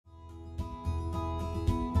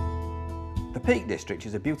Peak District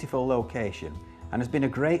is a beautiful location and has been a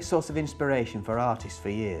great source of inspiration for artists for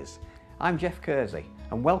years. I'm Geoff Kersey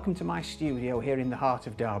and welcome to my studio here in the heart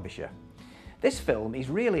of Derbyshire. This film is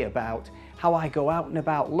really about how I go out and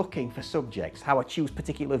about looking for subjects, how I choose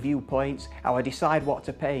particular viewpoints, how I decide what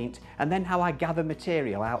to paint, and then how I gather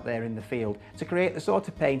material out there in the field to create the sort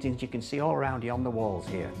of paintings you can see all around you on the walls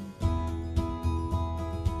here.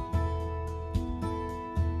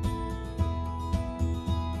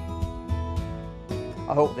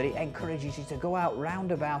 I hope that it encourages you to go out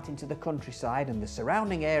roundabout into the countryside and the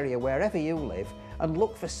surrounding area wherever you live and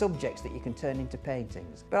look for subjects that you can turn into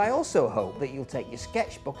paintings. But I also hope that you'll take your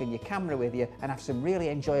sketchbook and your camera with you and have some really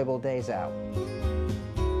enjoyable days out.